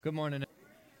Good morning.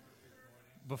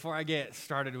 Before I get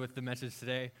started with the message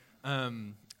today,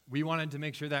 we wanted to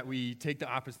make sure that we take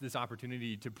this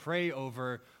opportunity to pray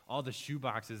over all the shoe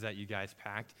boxes that you guys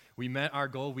packed. We met our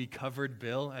goal. We covered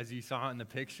Bill, as you saw in the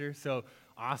picture. So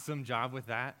awesome job with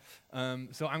that.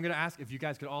 So I'm going to ask if you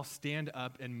guys could all stand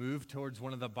up and move towards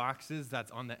one of the boxes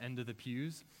that's on the end of the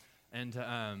pews, and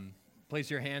place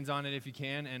your hands on it if you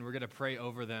can. And we're going to pray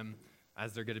over them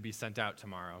as they're going to be sent out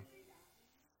tomorrow.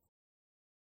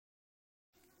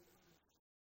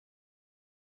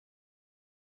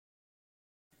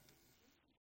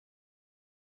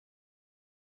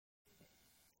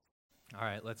 All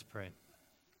right, let's pray.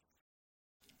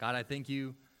 God, I thank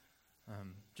you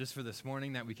just for this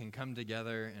morning that we can come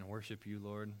together and worship you,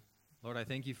 Lord. Lord, I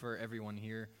thank you for everyone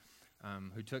here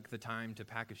who took the time to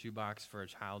pack a shoebox for a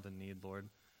child in need, Lord.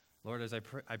 Lord, as I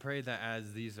pray that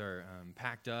as these are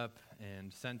packed up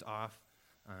and sent off,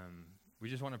 we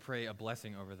just want to pray a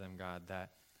blessing over them, God,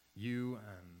 that you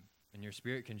and your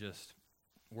Spirit can just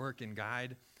work and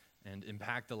guide and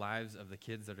impact the lives of the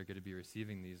kids that are going to be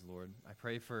receiving these, Lord. I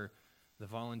pray for the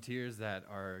volunteers that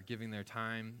are giving their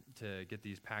time to get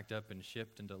these packed up and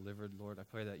shipped and delivered, Lord. I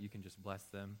pray that you can just bless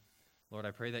them. Lord,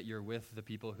 I pray that you're with the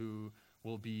people who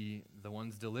will be the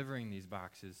ones delivering these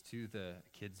boxes to the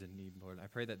kids in need, Lord. I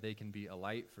pray that they can be a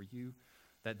light for you,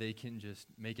 that they can just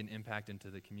make an impact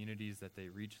into the communities that they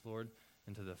reach, Lord,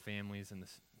 into the families and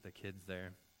the kids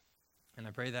there. And I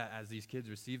pray that as these kids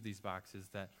receive these boxes,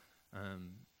 that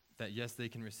yes, they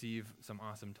can receive some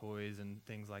awesome toys and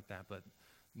things like that, but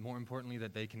more importantly,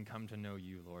 that they can come to know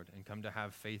you, Lord, and come to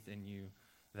have faith in you,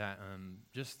 that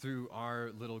just through our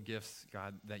little gifts,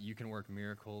 God, that you can work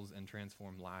miracles and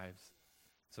transform lives.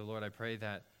 So, Lord, I pray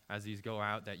that as these go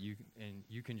out, that you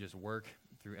can just work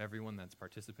through everyone that's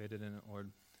participated in it, Lord,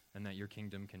 and that your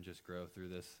kingdom can just grow through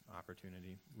this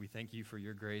opportunity. We thank you for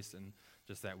your grace and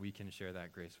just that we can share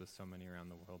that grace with so many around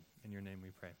the world. In your name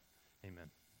we pray. Amen.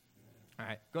 All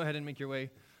right, go ahead and make your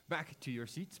way back to your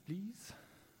seats, please.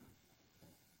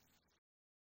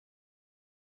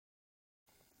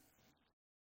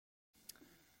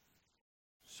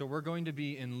 So we're going to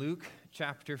be in Luke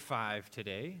chapter 5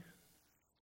 today.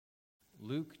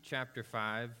 Luke chapter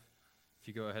 5, if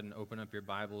you go ahead and open up your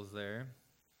Bibles there.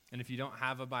 And if you don't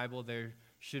have a Bible, there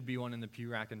should be one in the pew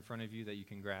rack in front of you that you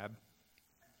can grab.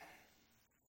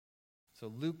 So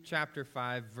Luke chapter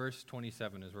 5, verse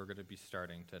 27 is where we're going to be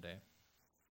starting today.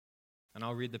 And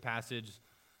I'll read the passage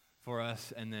for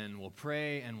us, and then we'll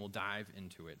pray and we'll dive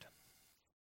into it.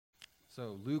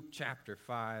 So Luke chapter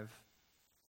 5,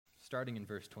 starting in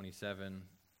verse 27,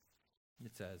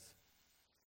 it says,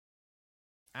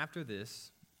 "After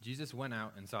this, Jesus went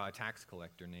out and saw a tax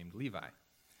collector named Levi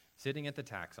sitting at the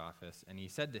tax office, and he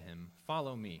said to him,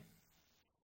 'Follow me.'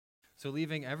 So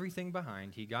leaving everything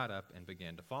behind, he got up and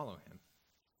began to follow him.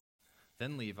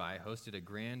 Then Levi hosted a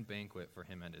grand banquet for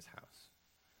him at his house.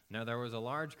 Now there was a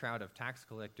large crowd of tax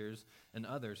collectors and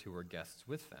others who were guests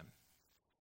with them.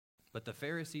 But the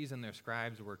Pharisees and their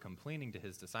scribes were complaining to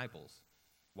his disciples,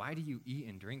 'Why do you eat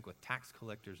and drink with tax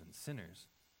collectors and sinners?'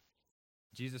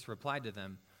 Jesus replied to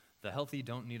them, 'The healthy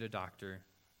don't need a doctor,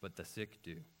 but the sick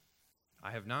do.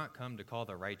 I have not come to call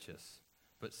the righteous,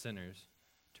 but sinners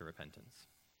to repentance.'"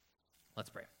 Let's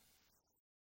pray.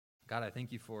 God, I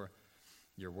thank you for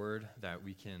your word, that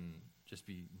we can just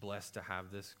be blessed to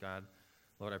have this, God.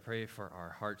 Lord, I pray for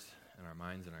our hearts and our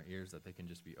minds and our ears, that they can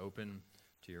just be open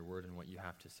to your word and what you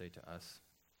have to say to us.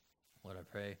 Lord, I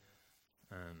pray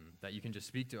that you can just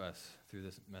speak to us through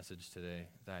this message today,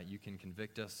 that you can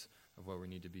convict us of where we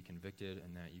need to be convicted,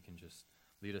 and that you can just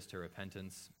lead us to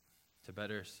repentance, to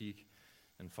better seek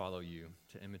and follow you,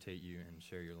 to imitate you and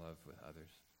share your love with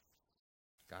others.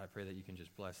 God, I pray that you can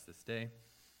just bless this day,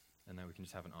 and that we can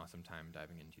just have an awesome time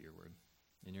diving into your word.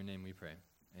 In your name we pray.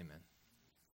 Amen.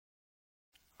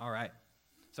 All right.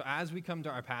 So as we come to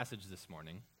our passage this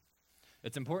morning,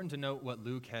 it's important to note what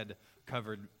Luke had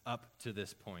covered up to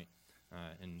this point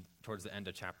towards the end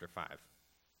of chapter 5.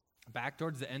 Back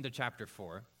towards the end of chapter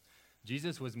 4,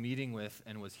 Jesus was meeting with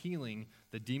and was healing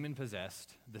the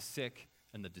demon-possessed, the sick,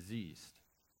 and the diseased.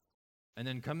 And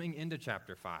then coming into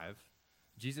chapter 5,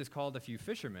 Jesus called a few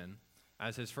fishermen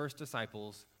as his first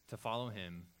disciples to follow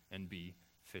him and be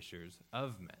fishers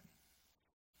of men.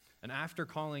 And after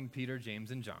calling Peter,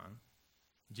 James, and John,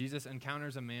 Jesus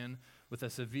encounters a man with a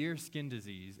severe skin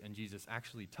disease, and Jesus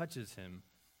actually touches him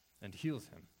and heals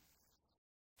him.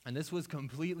 And this was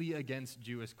completely against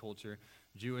Jewish culture,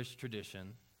 Jewish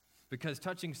tradition, because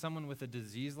touching someone with a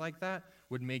disease like that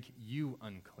would make you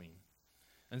unclean.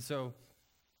 And so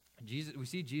we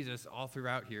see Jesus all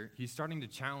throughout here. He's starting to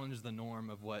challenge the norm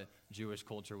of what Jewish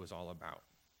culture was all about.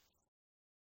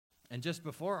 And just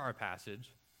before our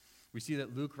passage, we see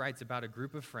that Luke writes about a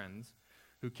group of friends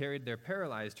who carried their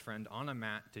paralyzed friend on a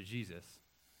mat to Jesus.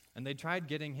 And they tried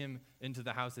getting him into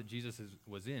the house that Jesus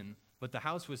was in, but the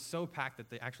house was so packed that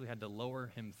they actually had to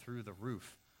lower him through the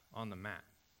roof on the mat.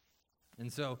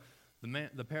 And so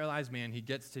the paralyzed man, he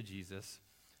gets to Jesus,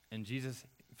 and Jesus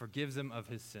forgives him of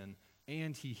his sin,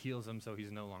 and he heals him so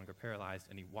he's no longer paralyzed,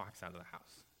 and he walks out of the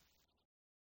house.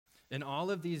 In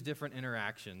all of these different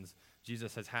interactions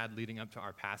Jesus has had leading up to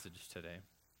our passage today,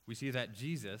 we see that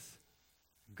Jesus,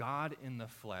 God in the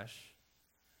flesh,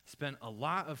 spent a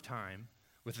lot of time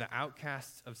with the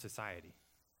outcasts of society,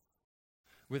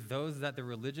 with those that the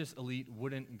religious elite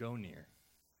wouldn't go near,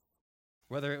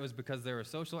 whether it was because they were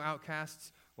social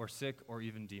outcasts or sick or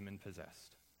even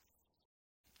demon-possessed.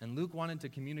 And Luke wanted to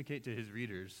communicate to his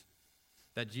readers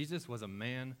that Jesus was a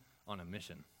man on a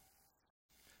mission.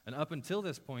 And up until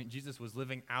this point, Jesus was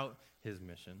living out his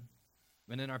mission.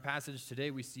 And in our passage today,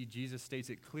 we see Jesus states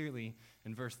it clearly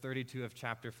in verse 32 of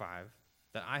chapter 5,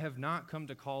 that I have not come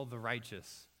to call the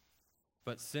righteous,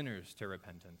 but sinners to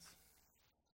repentance.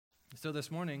 So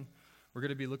this morning, we're going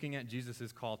to be looking at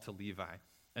Jesus' call to Levi.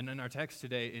 And in our text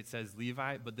today, it says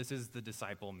Levi, but this is the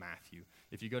disciple Matthew.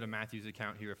 If you go to Matthew's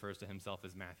account, he refers to himself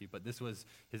as Matthew, but this was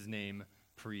his name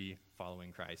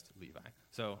pre-following Christ, Levi.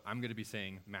 So I'm going to be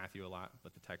saying Matthew a lot,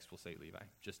 but the text will say Levi,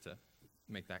 just to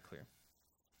make that clear.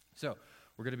 So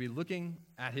we're going to be looking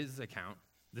at his account.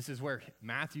 This is where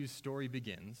Matthew's story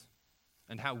begins,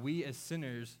 and how we as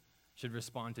sinners should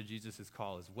respond to Jesus'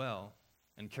 call as well,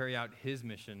 and carry out his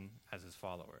mission as his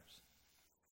followers.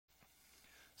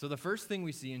 So the first thing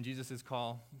we see in Jesus'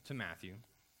 call to Matthew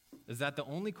is that the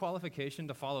only qualification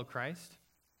to follow Christ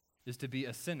is to be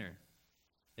a sinner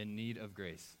in need of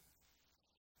grace.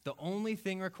 The only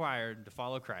thing required to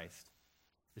follow Christ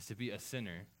is to be a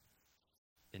sinner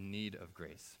in need of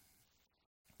grace.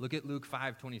 Look at Luke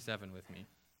 5:27 with me.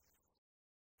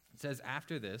 It says,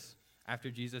 after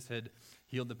Jesus had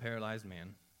healed the paralyzed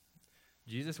man,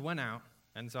 Jesus went out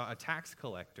and saw a tax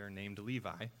collector named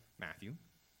Levi, Matthew,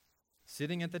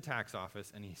 sitting at the tax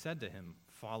office, and he said to him,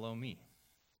 "Follow me."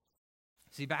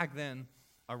 See, back then,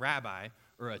 a rabbi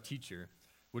or a teacher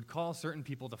would call certain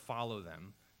people to follow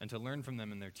them and to learn from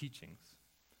them in their teachings.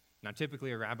 Now,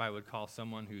 typically, a rabbi would call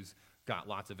someone who's got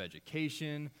lots of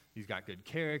education, he's got good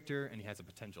character, and he has a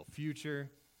potential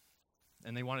future.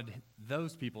 And they wanted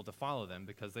those people to follow them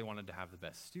because they wanted to have the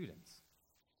best students.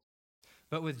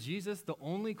 But with Jesus, the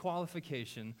only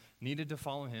qualification needed to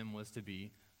follow him was to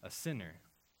be a sinner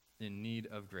in need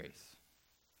of grace.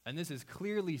 And this is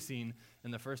clearly seen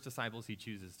in the first disciples he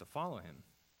chooses to follow him.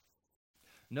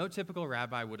 No typical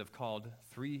rabbi would have called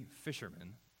 3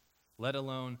 fishermen, let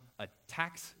alone a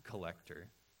tax collector,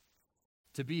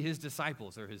 to be his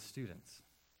disciples or his students.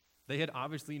 They had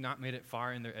obviously not made it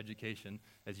far in their education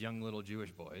as young little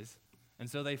Jewish boys, and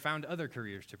so they found other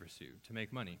careers to pursue to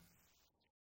make money.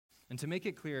 And to make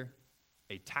it clear,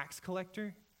 a tax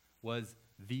collector was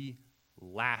the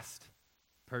last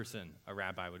person a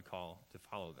rabbi would call to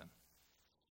follow them.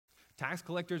 Tax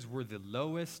collectors were the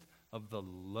lowest of the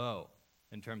low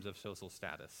in terms of social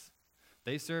status.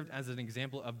 They served as an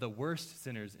example of the worst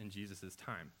sinners in Jesus'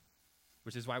 time,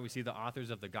 which is why we see the authors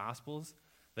of the Gospels,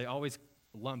 they always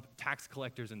lump tax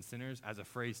collectors and sinners as a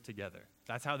phrase together.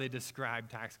 That's how they describe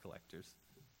tax collectors.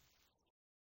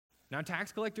 Now,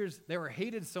 tax collectors, they were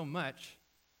hated so much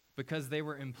because they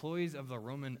were employees of the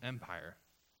Roman Empire,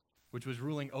 which was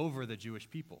ruling over the Jewish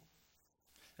people.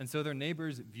 And so their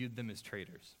neighbors viewed them as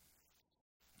traitors.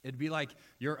 It'd be like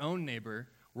your own neighbor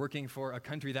working for a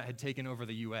country that had taken over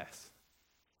the U.S.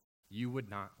 You would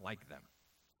not like them.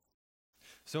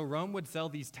 So Rome would sell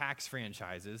these tax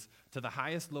franchises to the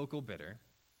highest local bidder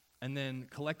and then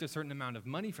collect a certain amount of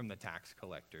money from the tax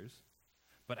collectors.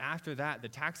 But after that, the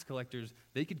tax collectors,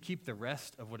 they could keep the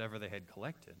rest of whatever they had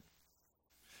collected.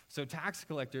 So tax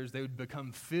collectors, they would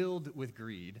become filled with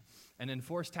greed and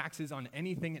enforce taxes on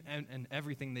anything and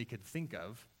everything they could think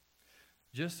of,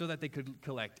 just so that they could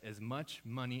collect as much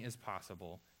money as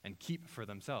possible and keep for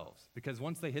themselves. Because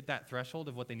once they hit that threshold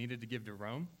of what they needed to give to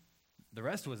Rome, the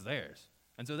rest was theirs.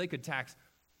 And so they could tax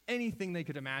anything they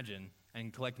could imagine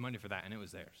and collect money for that, and it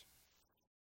was theirs.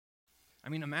 I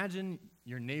mean, imagine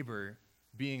your neighbor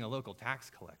being a local tax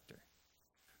collector.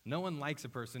 No one likes a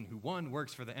person who, 1,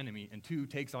 works for the enemy, and 2,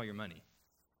 takes all your money.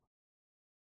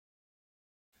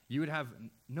 You would have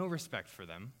no respect for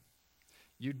them.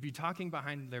 You'd be talking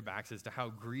behind their backs as to how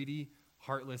greedy,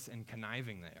 heartless, and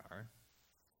conniving they are.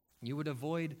 You would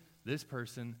avoid this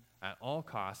person at all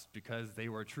costs because they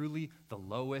were truly the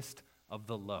lowest of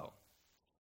the low.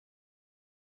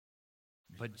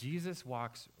 But Jesus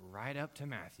walks right up to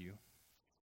Matthew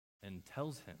and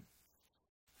tells him,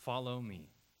 "Follow me."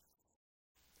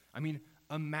 I mean,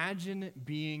 imagine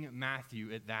being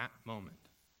Matthew at that moment.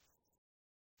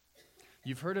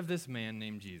 You've heard of this man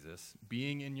named Jesus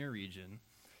being in your region,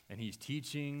 and he's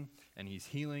teaching, and he's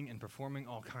healing, and performing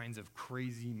all kinds of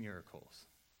crazy miracles.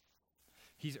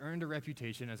 He's earned a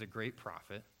reputation as a great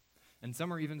prophet, and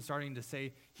some are even starting to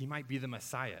say he might be the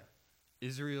Messiah,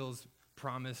 Israel's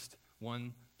promised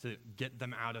one to get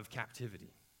them out of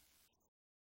captivity.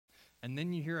 And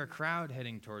then you hear a crowd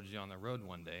heading towards you on the road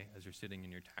one day as you're sitting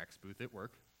in your tax booth at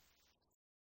work.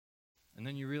 And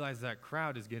then you realize that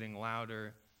crowd is getting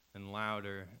louder and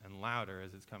louder and louder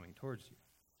as it's coming towards you.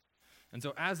 And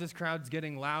so as this crowd's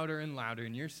getting louder and louder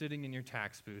and you're sitting in your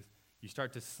tax booth, you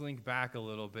start to slink back a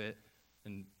little bit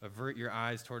and avert your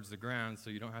eyes towards the ground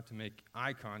so you don't have to make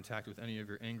eye contact with any of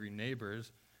your angry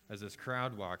neighbors as this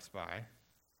crowd walks by.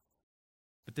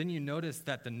 But then you notice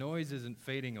that the noise isn't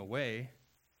fading away,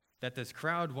 that this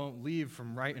crowd won't leave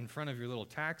from right in front of your little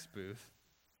tax booth.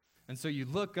 And so you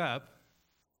look up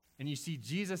and you see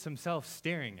Jesus himself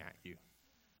staring at you.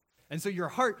 And so your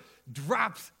heart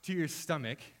drops to your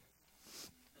stomach,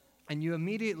 and you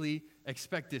immediately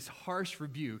expect this harsh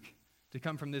rebuke to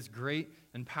come from this great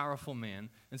and powerful man.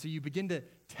 And so you begin to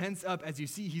tense up as you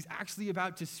see he's actually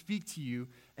about to speak to you.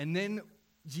 And then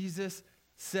Jesus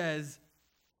says,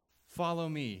 "Follow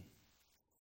me."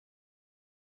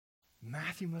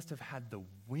 Matthew must have had the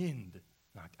wind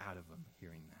knocked out of him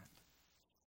hearing that.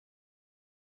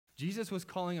 Jesus was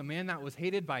calling a man that was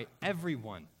hated by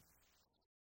everyone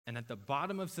and at the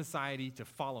bottom of society to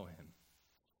follow him.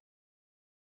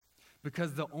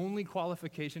 Because the only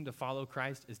qualification to follow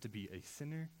Christ is to be a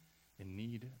sinner in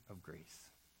need of grace.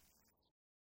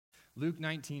 Luke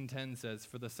 19:10 says,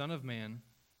 "For the Son of Man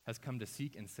has come to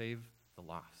seek and save the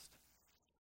lost."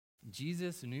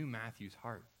 Jesus knew Matthew's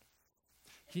heart.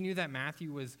 He knew that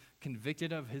Matthew was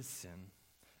convicted of his sin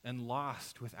and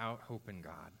lost without hope in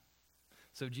God.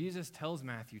 So Jesus tells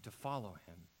Matthew to follow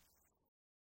him.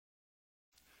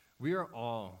 We are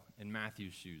all in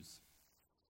Matthew's shoes.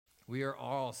 We are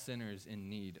all sinners in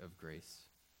need of grace,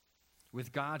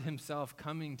 with God himself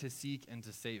coming to seek and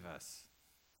to save us.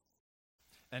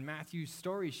 And Matthew's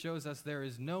story shows us there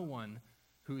is no one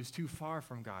who is too far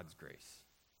from God's grace.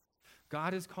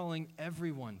 God is calling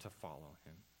everyone to follow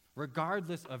him,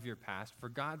 regardless of your past, for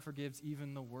God forgives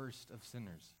even the worst of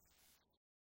sinners.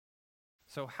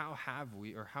 So how have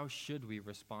we, or how should we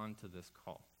respond to this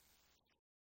call?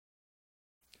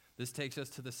 This takes us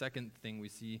to the second thing we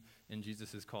see in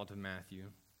Jesus' call to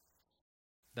Matthew,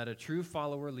 that a true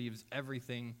follower leaves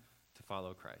everything to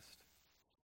follow Christ.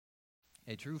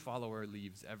 A true follower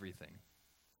leaves everything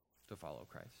to follow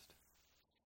Christ.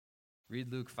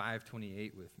 Read Luke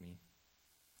 5:28 with me.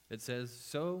 It says,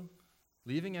 "So,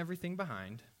 leaving everything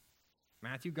behind,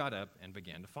 Matthew got up and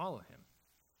began to follow him."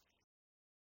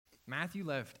 Matthew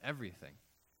left everything.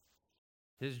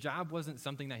 His job wasn't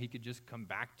something that he could just come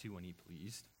back to when he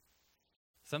pleased.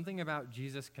 Something about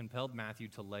Jesus compelled Matthew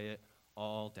to lay it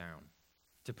all down,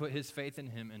 to put his faith in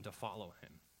him and to follow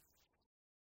him.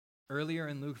 Earlier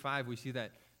in Luke 5, we see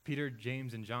that Peter,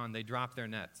 James, and John, they dropped their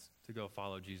nets to go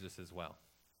follow Jesus as well.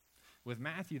 With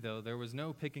Matthew, though, there was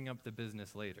no picking up the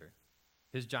business later.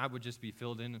 His job would just be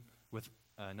filled in with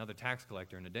another tax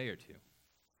collector in a day or two.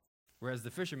 Whereas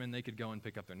the fishermen, they could go and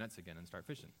pick up their nets again and start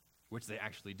fishing, which they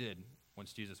actually did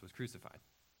once Jesus was crucified.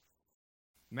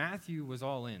 Matthew was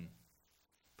all in,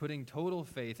 putting total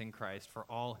faith in Christ for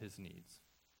all his needs.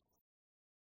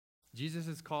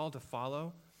 Jesus' call to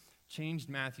follow changed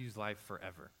Matthew's life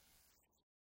forever.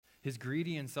 His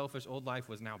greedy and selfish old life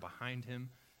was now behind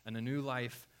him, and a new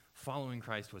life following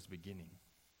Christ was beginning.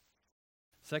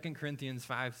 2 Corinthians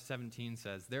 5:17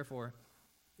 says, "Therefore,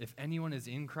 if anyone is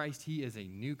in Christ, he is a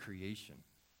new creation.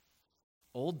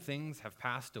 Old things have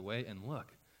passed away, and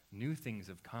look, new things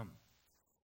have come."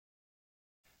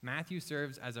 Matthew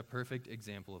serves as a perfect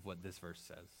example of what this verse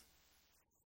says.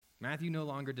 Matthew no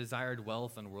longer desired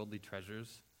wealth and worldly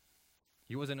treasures.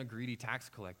 He wasn't a greedy tax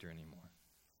collector anymore.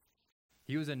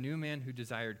 He was a new man who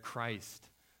desired Christ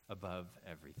above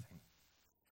everything.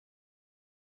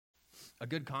 A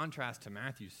good contrast to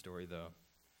Matthew's story, though,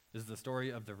 is the story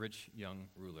of the rich young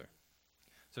ruler.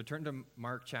 So turn to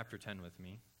Mark chapter 10 with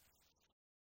me,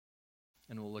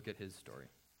 and we'll look at his story.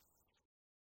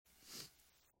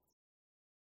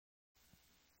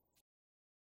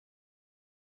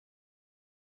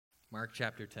 Mark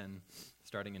chapter 10,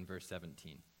 starting in verse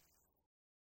 17.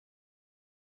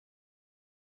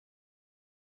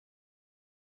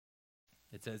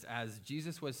 It says, "As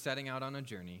Jesus was setting out on a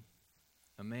journey,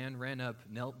 a man ran up,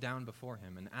 knelt down before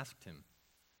him, and asked him,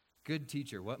 'Good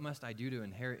teacher, what must I do to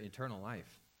inherit eternal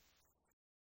life?'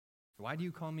 Why do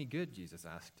you call me good? Jesus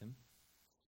asked him.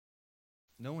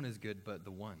 No one is good but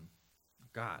the one,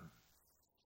 God.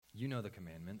 You know the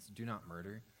commandments. Do not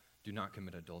murder. Do not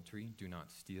commit adultery. Do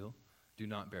not steal. Do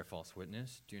not bear false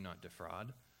witness. Do not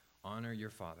defraud. Honor your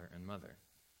father and mother.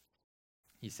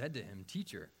 He said to him,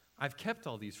 Teacher, I've kept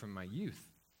all these from my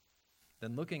youth.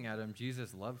 Then looking at him,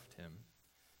 Jesus loved him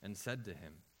and said to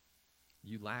him,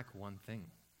 You lack one thing.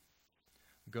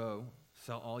 Go,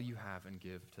 sell all you have and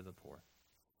give to the poor,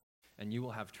 and you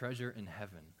will have treasure in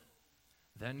heaven.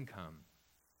 Then come,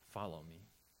 follow me.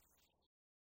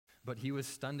 But he was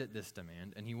stunned at this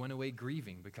demand, and he went away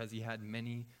grieving because he had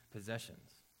many possessions.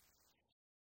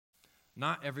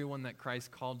 Not everyone that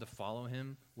Christ called to follow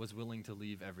him was willing to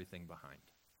leave everything behind.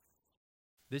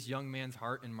 This young man's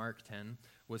heart in Mark 10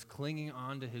 was clinging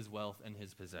on to his wealth and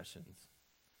his possessions.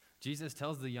 Jesus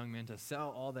tells the young man to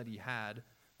sell all that he had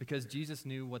because Jesus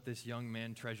knew what this young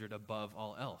man treasured above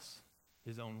all else,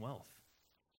 his own wealth.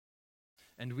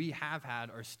 And we have had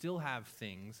or still have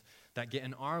things that get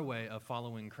in our way of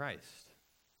following Christ.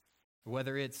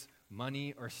 Whether it's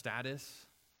money or status,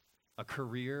 a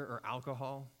career or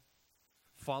alcohol,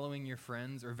 following your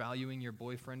friends or valuing your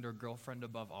boyfriend or girlfriend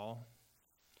above all,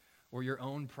 or your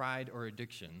own pride or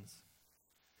addictions.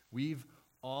 We've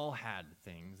all had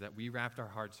things that we wrapped our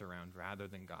hearts around rather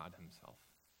than God himself.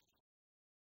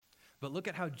 But look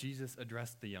at how Jesus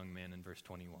addressed the young man in verse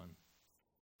 21.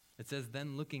 It says,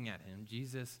 Then looking at him,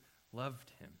 Jesus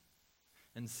loved him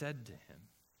and said to him,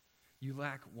 You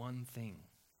lack one thing.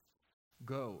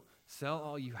 Go, sell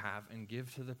all you have and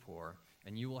give to the poor,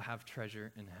 and you will have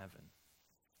treasure in heaven.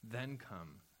 Then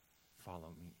come,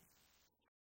 follow me.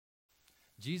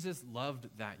 Jesus loved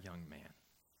that young man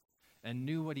and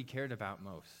knew what he cared about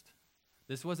most.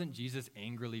 This wasn't Jesus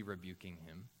angrily rebuking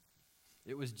him.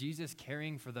 It was Jesus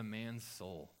caring for the man's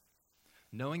soul,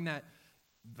 knowing that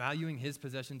valuing his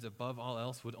possessions above all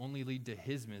else would only lead to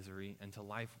his misery and to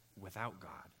life without God.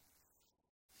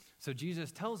 So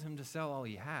Jesus tells him to sell all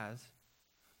he has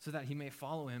so that he may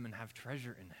follow him and have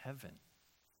treasure in heaven.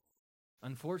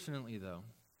 Unfortunately, though,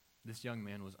 this young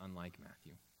man was unlike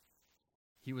Matthew.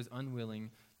 He was unwilling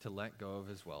to let go of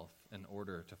his wealth in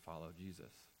order to follow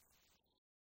Jesus.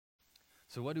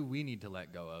 So what do we need to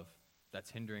let go of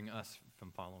that's hindering us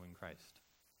from following Christ?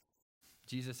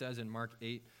 Jesus says in Mark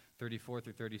 8:34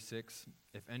 through 36,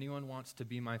 If anyone wants to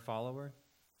be my follower,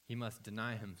 he must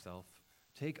deny himself,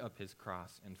 take up his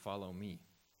cross, and follow me.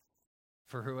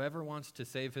 For whoever wants to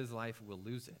save his life will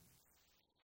lose it.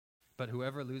 But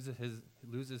whoever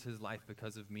loses his life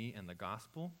because of me and the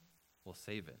gospel will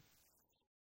save it.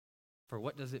 For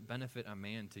what does it benefit a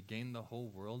man to gain the whole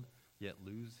world, yet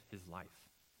lose his life?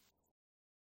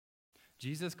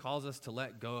 Jesus calls us to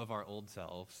let go of our old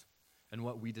selves and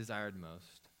what we desired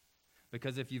most.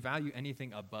 Because if you value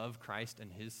anything above Christ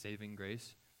and his saving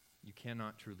grace, you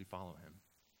cannot truly follow him.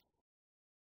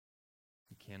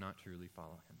 You cannot truly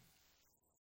follow him.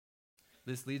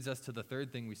 This leads us to the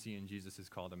third thing we see in Jesus'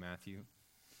 call to Matthew.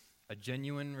 A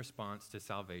genuine response to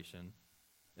salvation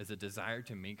is a desire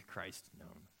to make Christ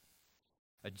known.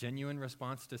 A genuine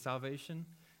response to salvation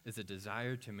is a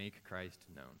desire to make Christ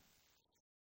known.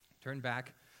 Turn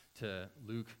back to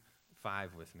Luke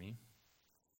 5 with me.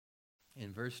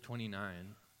 In verse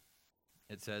 29,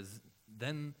 it says,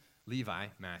 Then Levi,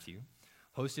 Matthew,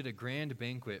 hosted a grand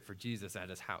banquet for Jesus at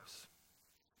his house.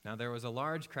 Now there was a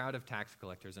large crowd of tax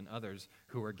collectors and others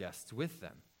who were guests with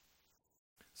them.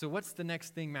 So what's the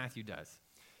next thing Matthew does?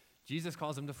 Jesus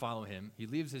calls him to follow him. He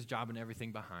leaves his job and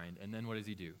everything behind. And then what does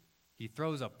he do? He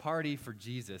throws a party for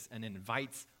Jesus and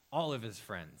invites all of his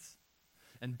friends.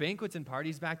 And banquets and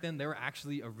parties back then, they were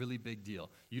actually a really big deal.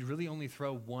 You'd really only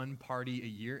throw one party a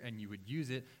year, and you would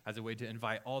use it as a way to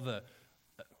invite all the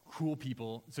cool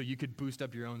people so you could boost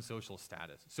up your own social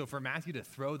status. So for Matthew to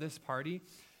throw this party,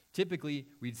 typically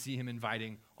we'd see him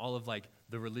inviting all of like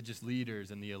the religious leaders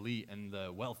and the elite and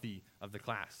the wealthy of the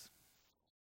class.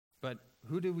 But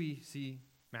who do we see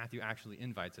Matthew actually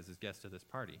invites as his guest to this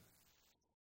party?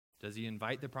 Does he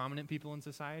invite the prominent people in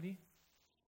society?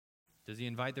 Does he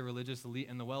invite the religious elite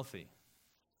and the wealthy?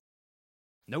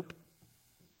 Nope.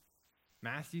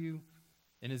 Matthew,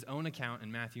 in his own account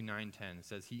in Matthew 9:10,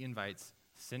 says he invites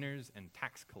sinners and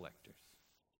tax collectors.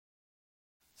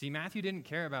 See, Matthew didn't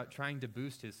care about trying to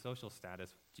boost his social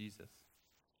status with Jesus.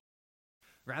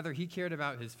 Rather, he cared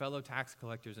about his fellow tax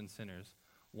collectors and sinners,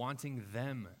 wanting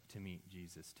them to meet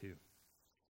Jesus too.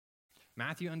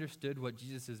 Matthew understood what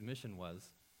Jesus' mission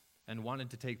was and wanted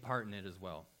to take part in it as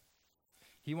well.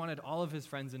 He wanted all of his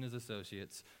friends and his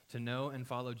associates to know and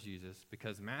follow Jesus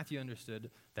because Matthew understood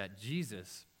that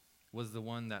Jesus was the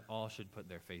one that all should put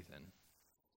their faith in.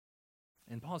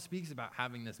 And Paul speaks about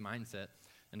having this mindset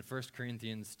in 1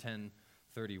 Corinthians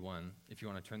 10:31. If you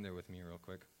want to turn there with me real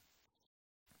quick.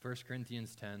 1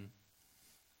 Corinthians 10,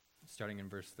 starting in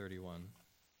verse 31.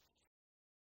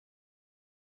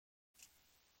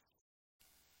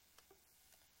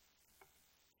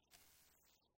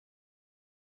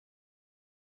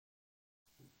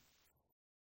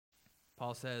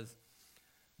 Paul says,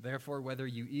 "Therefore, whether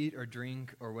you eat or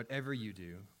drink or whatever you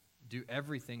do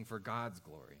everything for God's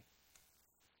glory.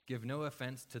 Give no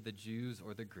offense to the Jews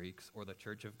or the Greeks or the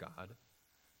church of God,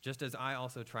 just as I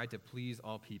also try to please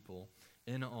all people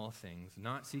in all things,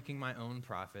 not seeking my own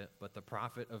profit, but the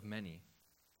profit of many,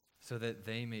 so that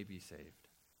they may be saved.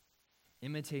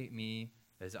 Imitate me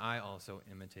as I also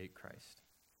imitate Christ."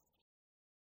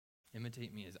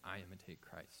 Imitate me as I imitate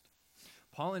Christ.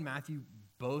 Paul and Matthew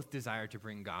both desire to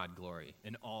bring God glory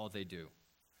in all they do,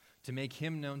 to make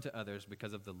him known to others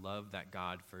because of the love that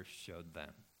God first showed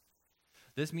them.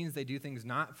 This means they do things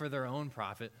not for their own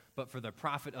profit, but for the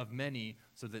profit of many,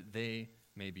 so that they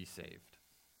may be saved.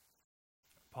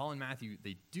 Paul and Matthew,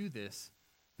 they do this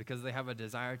because they have a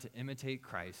desire to imitate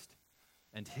Christ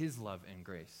and his love and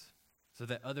grace, so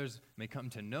that others may come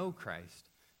to know Christ,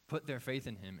 put their faith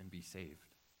in him, and be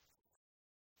saved.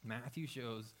 Matthew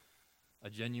shows a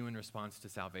genuine response to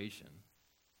salvation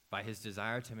by his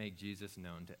desire to make Jesus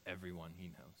known to everyone he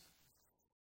knows.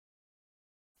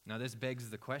 Now, this begs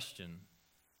the question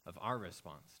of our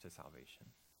response to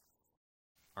salvation.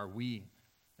 Are we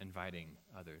inviting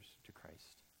others to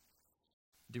Christ?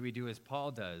 Do we do as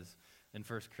Paul does in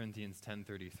 1 Corinthians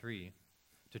 10:33,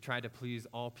 to try to please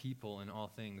all people in all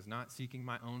things, not seeking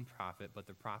my own profit, but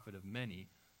the profit of many,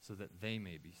 so that they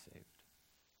may be saved?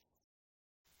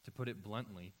 To put it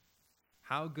bluntly,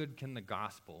 how good can the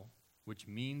gospel, which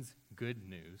means good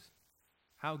news,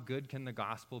 how good can the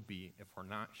gospel be if we're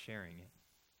not sharing it?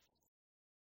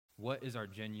 What is our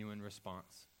genuine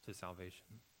response to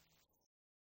salvation?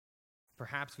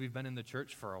 Perhaps we've been in the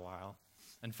church for a while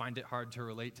and find it hard to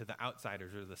relate to the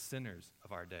outsiders or the sinners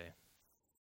of our day.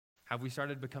 Have we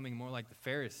started becoming more like the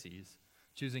Pharisees,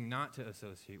 choosing not to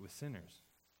associate with sinners?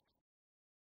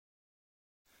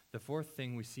 The fourth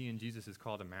thing we see in Jesus'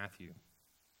 call to Matthew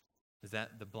is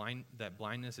that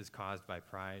blindness is caused by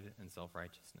pride and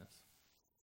self-righteousness.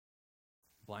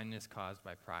 Blindness caused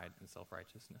by pride and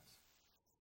self-righteousness.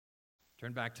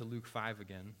 Turn back to Luke 5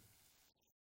 again.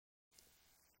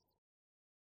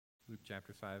 Luke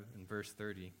chapter 5 and verse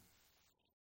 30.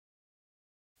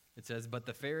 It says, "But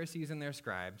the Pharisees and their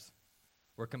scribes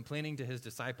were complaining to his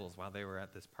disciples while they were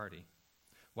at this party.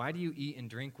 'Why do you eat and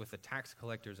drink with the tax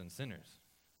collectors and sinners?'"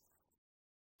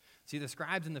 See, the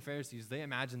scribes and the Pharisees, they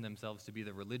imagined themselves to be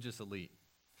the religious elite,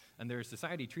 and their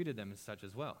society treated them as such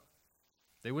as well.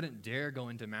 They wouldn't dare go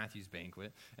into Matthew's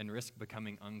banquet and risk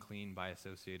becoming unclean by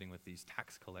associating with these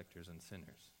tax collectors and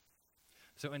sinners.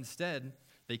 So instead,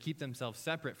 they keep themselves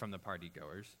separate from the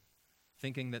partygoers,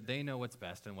 thinking that they know what's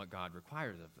best and what God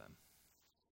requires of them.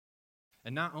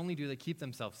 And not only do they keep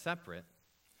themselves separate,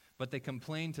 but they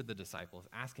complain to the disciples,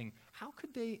 asking, how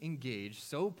could they engage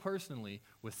so personally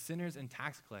with sinners and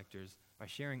tax collectors by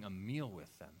sharing a meal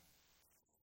with them?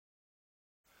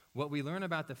 What we learn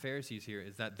about the Pharisees here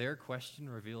is that their question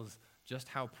reveals just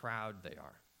how proud they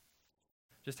are,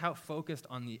 just how focused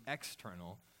on the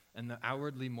external and the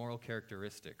outwardly moral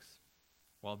characteristics,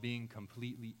 while being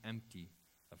completely empty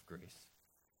of grace.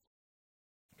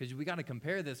 Because we got to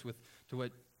compare this to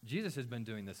what Jesus has been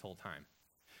doing this whole time.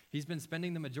 He's been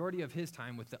spending the majority of his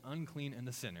time with the unclean and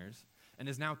the sinners, and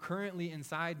is now currently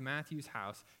inside Matthew's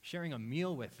house, sharing a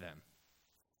meal with them,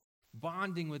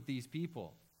 bonding with these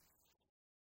people.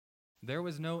 There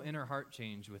was no inner heart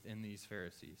change within these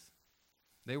Pharisees.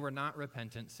 They were not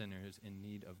repentant sinners in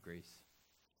need of grace.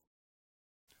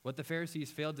 What the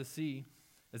Pharisees failed to see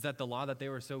is that the law that they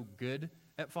were so good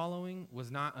at following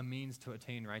was not a means to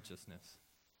attain righteousness.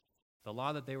 The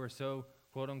law that they were so,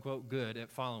 quote unquote, good at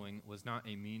following was not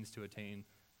a means to attain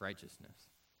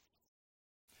righteousness.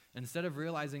 Instead of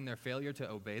realizing their failure to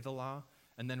obey the law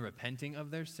and then repenting of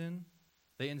their sin,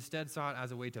 they instead saw it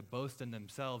as a way to boast in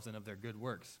themselves and of their good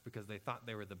works because they thought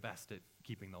they were the best at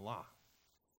keeping the law.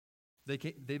 They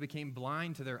became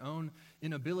blind to their own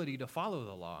inability to follow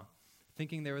the law,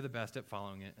 thinking they were the best at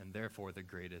following it and therefore the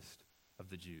greatest of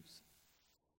the Jews.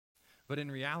 But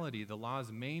in reality, the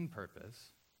law's main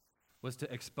purpose was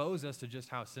to expose us to just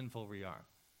how sinful we are.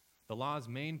 The law's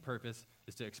main purpose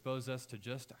is to expose us to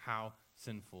just how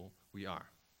sinful we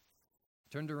are.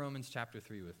 Turn to Romans chapter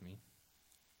 3 with me.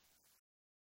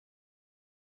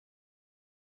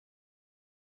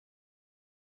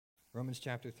 Romans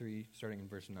chapter 3, starting in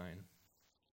verse 9.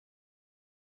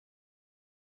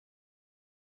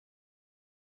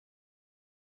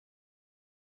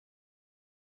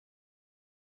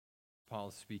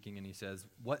 Paul's speaking, and he says,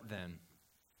 "What then?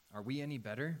 Are we any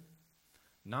better?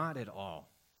 Not at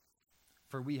all.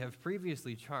 For we have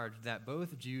previously charged that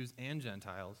both Jews and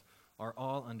Gentiles are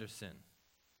all under sin.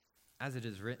 As it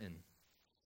is written,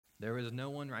 there is no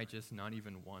one righteous, not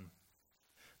even one.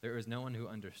 There is no one who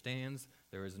understands.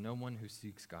 There is no one who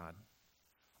seeks God.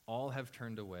 All have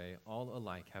turned away. All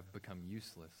alike have become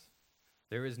useless.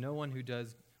 There is no one who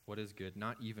does what is good,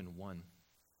 not even one.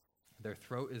 Their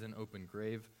throat is an open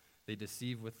grave. They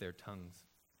deceive with their tongues.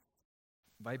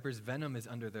 Viper's venom is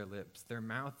under their lips. Their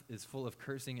mouth is full of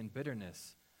cursing and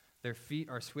bitterness. Their feet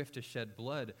are swift to shed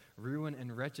blood. Ruin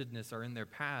and wretchedness are in their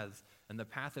paths, and the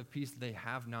path of peace they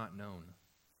have not known.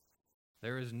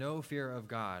 There is no fear of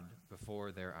God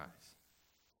before their eyes."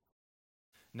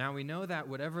 Now we know that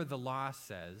whatever the law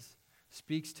says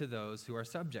speaks to those who are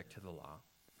subject to the law,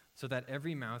 so that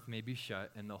every mouth may be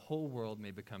shut and the whole world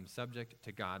may become subject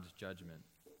to God's judgment.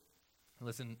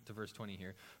 Listen to verse 20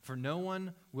 here. "For no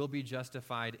one will be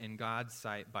justified in God's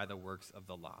sight by the works of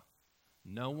the law."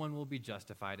 No one will be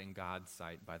justified in God's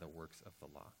sight by the works of the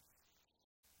law,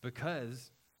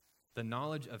 because the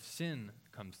knowledge of sin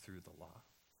comes through the law.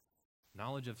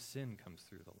 Knowledge of sin comes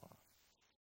through the law.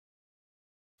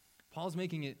 Paul's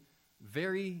making it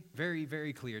very, very,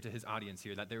 very clear to his audience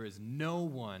here that there is no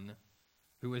one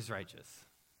who is righteous,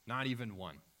 not even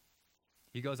one.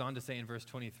 He goes on to say in verse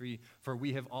 23, "For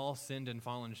we have all sinned and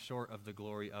fallen short of the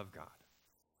glory of God."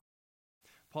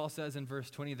 Paul says in verse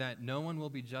 20 that no one will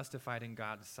be justified in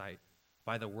God's sight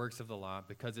by the works of the law,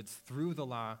 because it's through the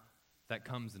law that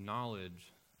comes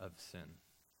knowledge of sin.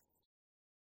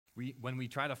 When we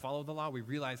try to follow the law, we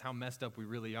realize how messed up we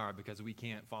really are because we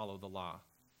can't follow the law.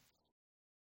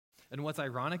 And what's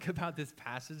ironic about this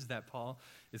passage that Paul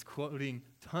is quoting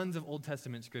tons of Old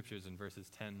Testament scriptures in verses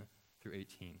 10 through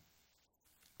 18.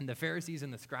 And the Pharisees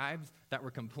and the scribes that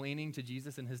were complaining to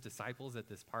Jesus and his disciples at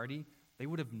this party, they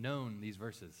would have known these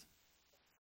verses.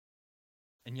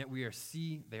 And yet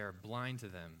they are blind to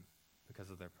them because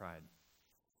of their pride.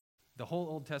 The whole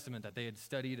Old Testament that they had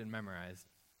studied and memorized,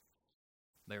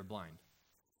 they are blind.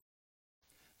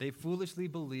 They foolishly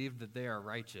believed that they are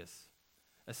righteous,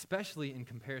 especially in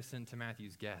comparison to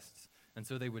Matthew's guests, and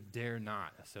so they would dare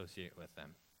not associate with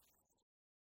them.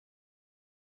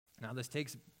 Now this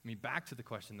takes me back to the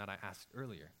question that I asked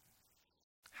earlier.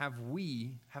 Have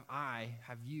we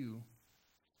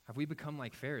become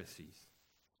like Pharisees,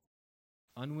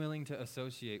 unwilling to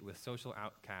associate with social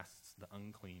outcasts, the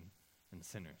unclean, and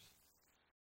sinners?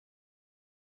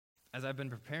 As I've been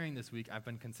preparing this week, I've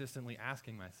been consistently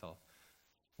asking myself,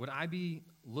 would I be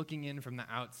looking in from the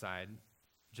outside,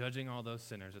 judging all those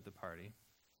sinners at the party?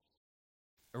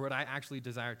 Or would I actually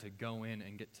desire to go in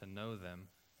and get to know them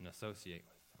and associate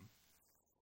with them?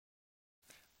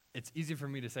 It's easy for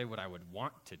me to say what I would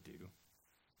want to do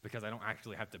because I don't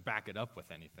actually have to back it up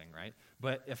with anything, right?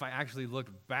 But if I actually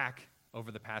look back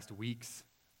over the past weeks,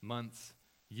 months,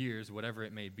 years, whatever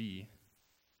it may be,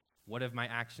 what have my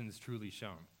actions truly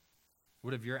shown?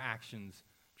 What have your actions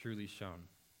truly shown?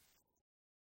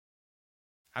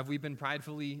 Have we been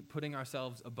pridefully putting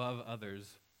ourselves above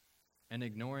others and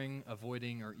ignoring,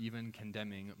 avoiding, or even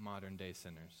condemning modern-day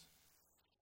sinners?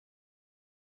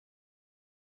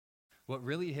 What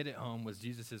really hit it home was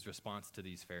Jesus' response to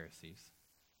these Pharisees,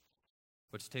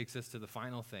 which takes us to the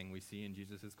final thing we see in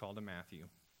Jesus' call to Matthew,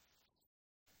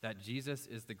 that Jesus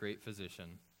is the great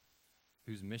physician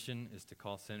whose mission is to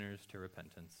call sinners to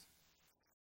repentance.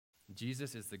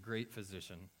 Jesus is the great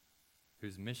physician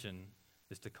whose mission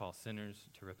is to call sinners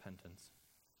to repentance.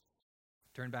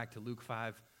 Turn back to Luke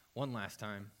 5 one last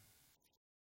time,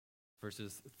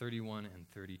 verses 31 and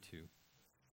 32.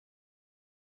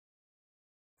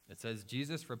 It says,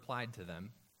 "Jesus replied to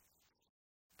them,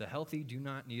 'The healthy do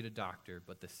not need a doctor,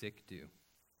 but the sick do.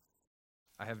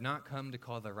 I have not come to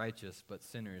call the righteous, but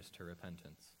sinners to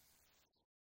repentance.'"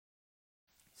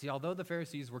 See, although the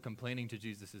Pharisees were complaining to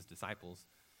Jesus' disciples,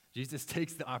 Jesus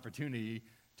takes the opportunity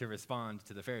to respond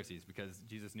to the Pharisees because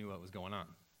Jesus knew what was going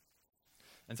on.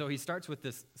 And so he starts with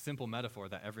this simple metaphor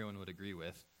that everyone would agree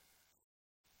with,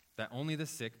 that only the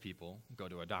sick people go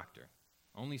to a doctor.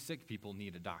 Only sick people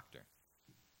need a doctor.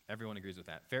 Everyone agrees with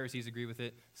that. Pharisees agree with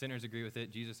it. Sinners agree with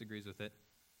it. Jesus agrees with it.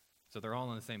 So they're all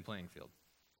on the same playing field.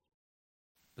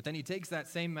 But then he takes that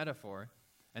same metaphor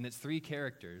and its three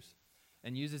characters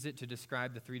and uses it to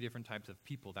describe the three different types of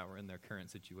people that were in their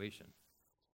current situation.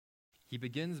 He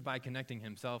begins by connecting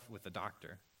himself with the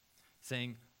doctor,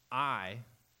 saying, I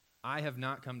have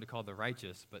not come to call the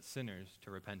righteous, but sinners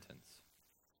to repentance.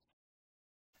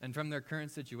 And from their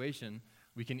current situation,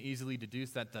 we can easily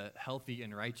deduce that the healthy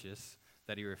and righteous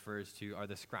that he refers to are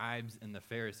the scribes and the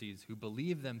Pharisees who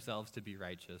believe themselves to be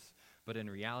righteous, but in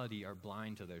reality are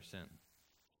blind to their sin,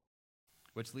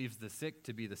 which leaves the sick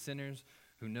to be the sinners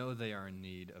who know they are in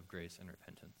need of grace and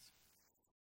repentance.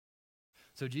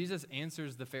 So Jesus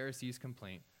answers the Pharisees'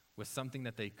 complaint with something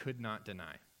that they could not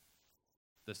deny.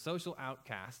 The social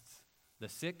outcasts, the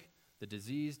sick, the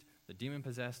diseased, the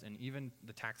demon-possessed, and even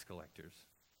the tax collectors,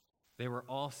 they were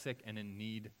all sick and in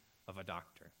need of a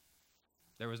doctor.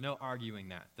 There was no arguing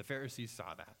that. The Pharisees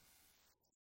saw that.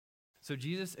 So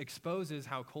Jesus exposes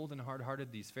how cold and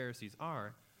hard-hearted these Pharisees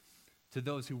are to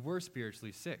those who were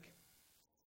spiritually sick.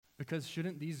 Because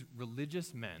shouldn't these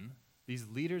religious men, these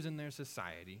leaders in their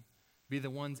society, be the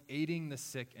ones aiding the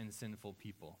sick and sinful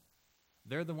people?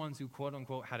 They're the ones who,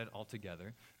 quote-unquote, had it all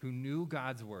together, who knew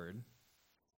God's word,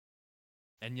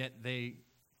 and yet they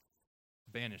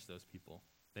banished those people.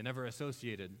 They never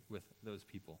associated with those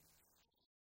people.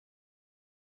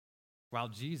 While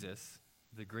Jesus,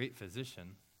 the great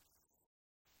physician,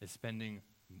 is spending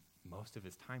most of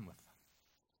his time with them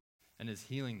and is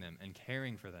healing them and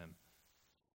caring for them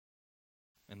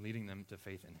and leading them to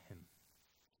faith in him.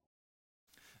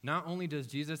 Not only does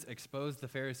Jesus expose the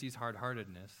Pharisees'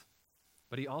 hard-heartedness,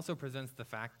 but he also presents the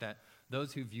fact that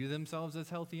those who view themselves as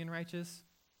healthy and righteous,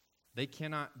 they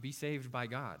cannot be saved by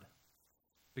God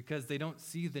because they don't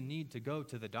see the need to go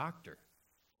to the doctor.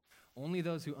 Only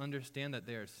those who understand that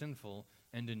they are sinful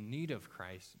and in need of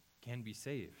Christ can be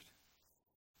saved.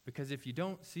 Because if you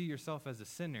don't see yourself as a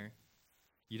sinner,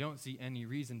 you don't see any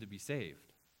reason to be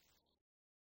saved.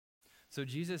 So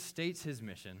Jesus states his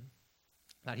mission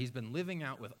that he's been living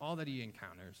out with all that he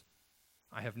encounters.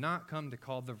 I have not come to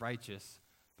call the righteous,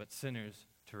 but sinners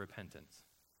to repentance.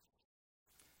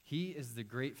 He is the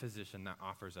great physician that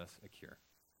offers us a cure.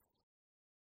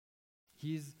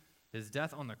 His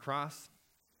death on the cross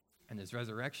and his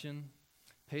resurrection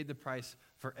paid the price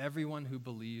for everyone who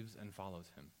believes and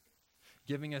follows him,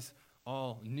 giving us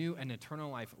all new and eternal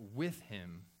life with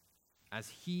him as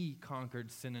he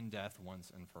conquered sin and death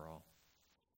once and for all.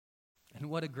 And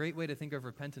what a great way to think of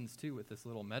repentance, too, with this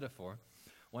little metaphor.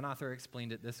 One author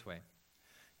explained it this way.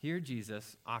 Here,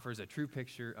 Jesus offers a true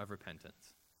picture of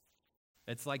repentance.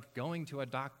 It's like going to a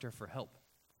doctor for help.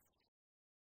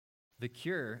 The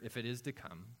cure, if it is to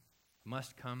come,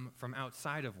 must come from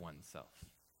outside of oneself.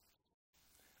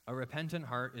 A repentant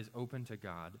heart is open to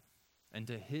God and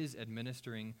to his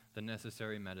administering the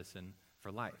necessary medicine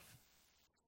for life.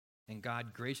 And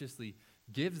God graciously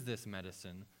gives this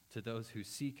medicine to those who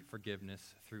seek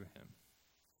forgiveness through him.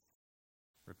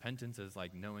 Repentance is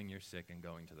like knowing you're sick and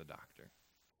going to the doctor.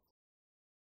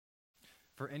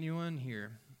 For anyone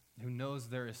here who knows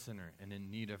they're a sinner and in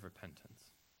need of repentance,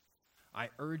 I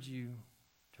urge you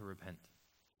to repent,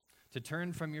 to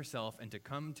turn from yourself and to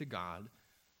come to God,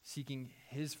 seeking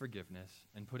his forgiveness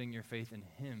and putting your faith in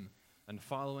him and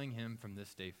following him from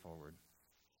this day forward.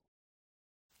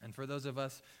 And for those of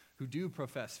us who do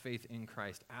profess faith in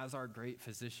Christ as our great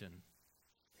physician,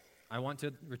 I want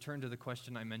to return to the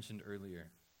question I mentioned earlier.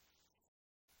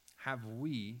 Have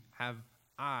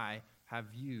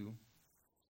you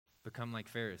become like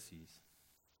Pharisees,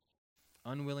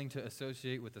 unwilling to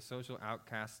associate with the social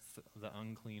outcasts, the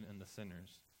unclean, and the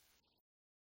sinners?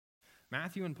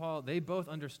 Matthew and Paul, they both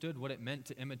understood what it meant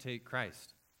to imitate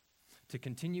Christ, to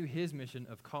continue his mission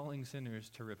of calling sinners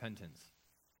to repentance.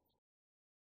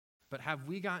 But have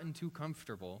we gotten too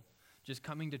comfortable just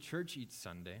coming to church each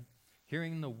Sunday,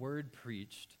 hearing the word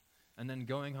preached, and then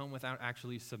going home without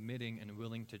actually submitting and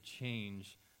willing to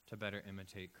change to better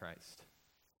imitate Christ?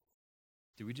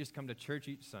 Do we just come to church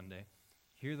each Sunday,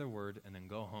 hear the word, and then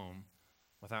go home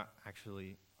without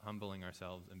actually humbling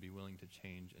ourselves and be willing to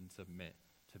change and submit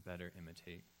to better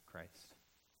imitate Christ?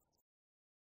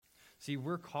 See,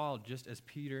 we're called, just as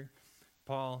Peter,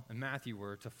 Paul, and Matthew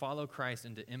were, to follow Christ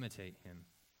and to imitate him.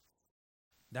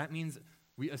 That means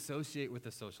we associate with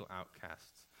the social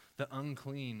outcasts, the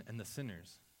unclean, and the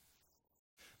sinners.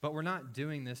 But we're not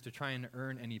doing this to try and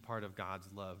earn any part of God's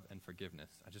love and forgiveness.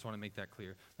 I just want to make that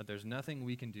clear, that there's nothing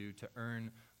we can do to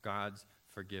earn God's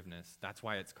forgiveness. That's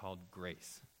why it's called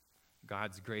grace.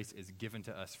 God's grace is given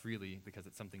to us freely because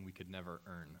it's something we could never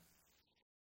earn.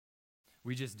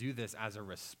 We just do this as a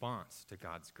response to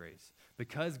God's grace.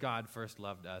 Because God first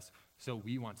loved us, so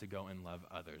we want to go and love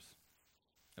others.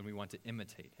 And we want to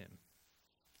imitate him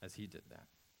as he did that.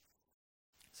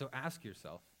 So ask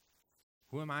yourself,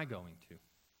 who am I going to?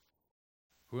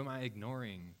 Who am I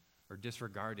ignoring or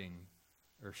disregarding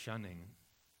or shunning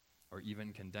or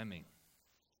even condemning?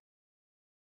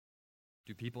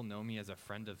 Do people know me as a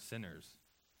friend of sinners,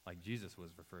 like Jesus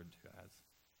was referred to as?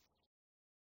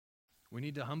 We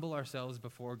need to humble ourselves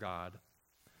before God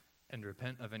and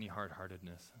repent of any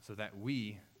hard-heartedness so that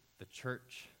we, the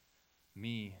church,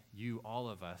 me, you, all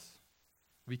of us,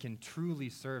 we can truly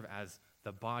serve as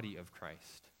the body of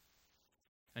Christ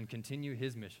and continue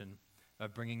his mission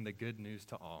of bringing the good news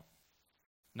to all,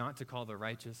 not to call the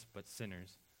righteous, but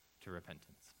sinners to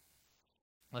repentance.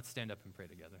 Let's stand up and pray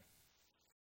together.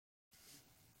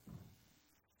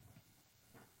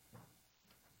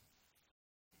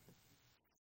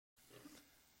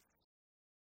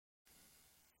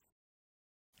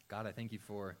 God, I thank you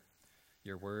for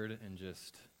your word and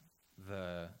just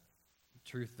the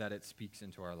truth that it speaks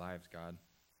into our lives, God.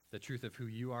 The truth of who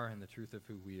you are and the truth of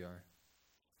who we are.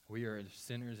 We are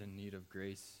sinners in need of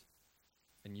grace,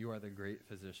 and you are the great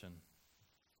physician,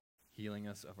 healing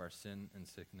us of our sin and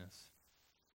sickness.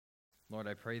 Lord,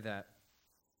 I pray that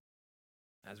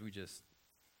as we just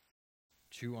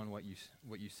chew on what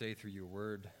you say through your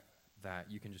word,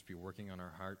 that you can just be working on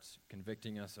our hearts,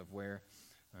 convicting us of where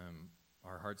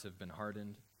our hearts have been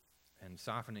hardened and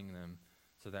softening them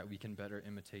so that we can better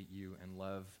imitate you and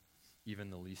love even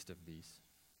the least of these.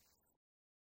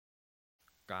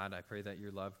 God, I pray that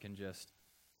your love can just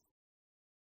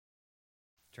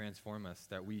transform us,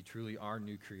 that we truly are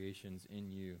new creations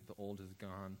in you. The old is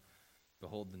gone.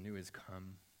 Behold, the new is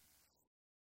come.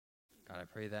 God, I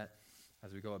pray that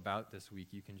as we go about this week,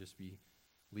 you can just be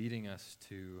leading us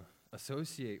to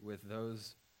associate with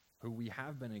those who we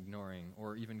have been ignoring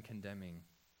or even condemning,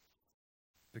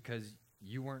 because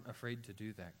you weren't afraid to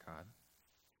do that, God.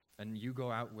 And you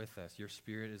go out with us. Your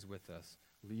Spirit is with us,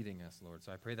 leading us, Lord.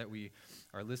 So I pray that we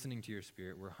are listening to your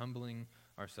Spirit. We're humbling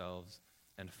ourselves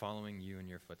and following you in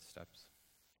your footsteps.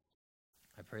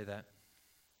 I pray that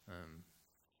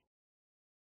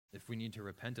if we need to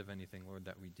repent of anything, Lord,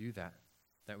 that we do that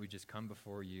we just come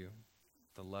before you,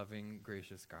 the loving,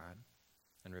 gracious God,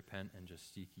 and repent and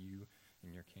just seek you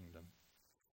in your kingdom.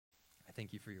 I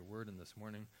thank you for your word in this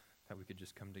morning, that we could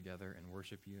just come together and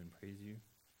worship you and praise you.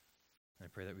 And I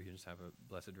pray that we can just have a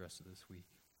blessed rest of this week.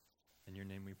 In your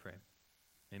name we pray.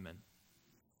 Amen.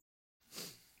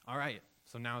 All right,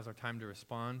 so now is our time to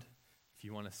respond. If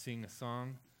you want to sing a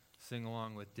song, sing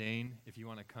along with Dane. If you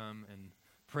want to come and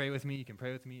pray with me, you can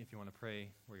pray with me. If you want to pray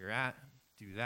where you're at,